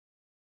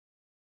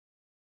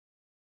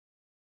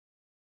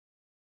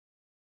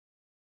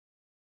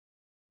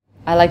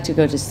I like to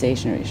go to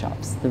stationery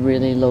shops, the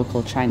really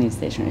local Chinese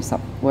stationery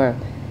shop where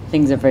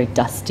things are very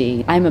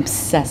dusty. I'm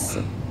obsessed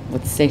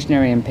with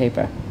stationery and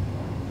paper.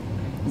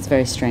 It's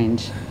very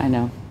strange, I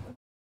know.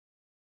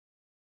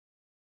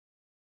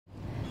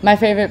 My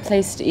favorite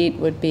place to eat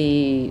would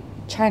be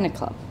China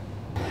Club.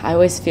 I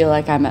always feel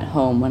like I'm at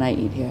home when I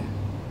eat here,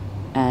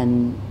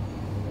 and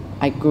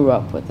I grew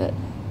up with it.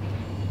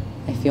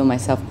 I feel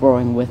myself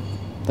growing with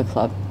the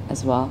club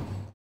as well.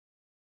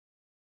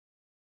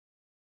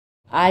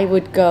 I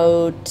would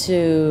go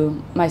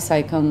to my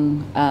Sai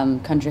Kung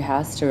country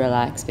house to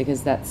relax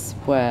because that's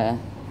where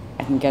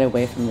I can get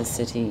away from the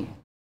city.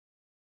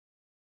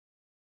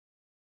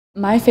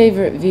 My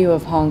favorite view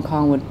of Hong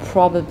Kong would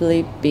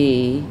probably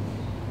be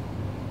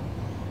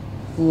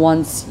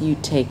once you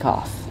take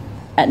off,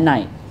 at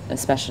night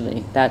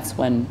especially. That's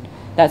when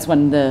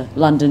the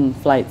London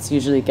flights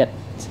usually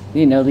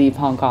leave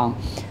Hong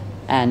Kong.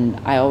 And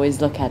I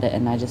always look at it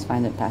and I just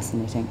find it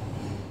fascinating.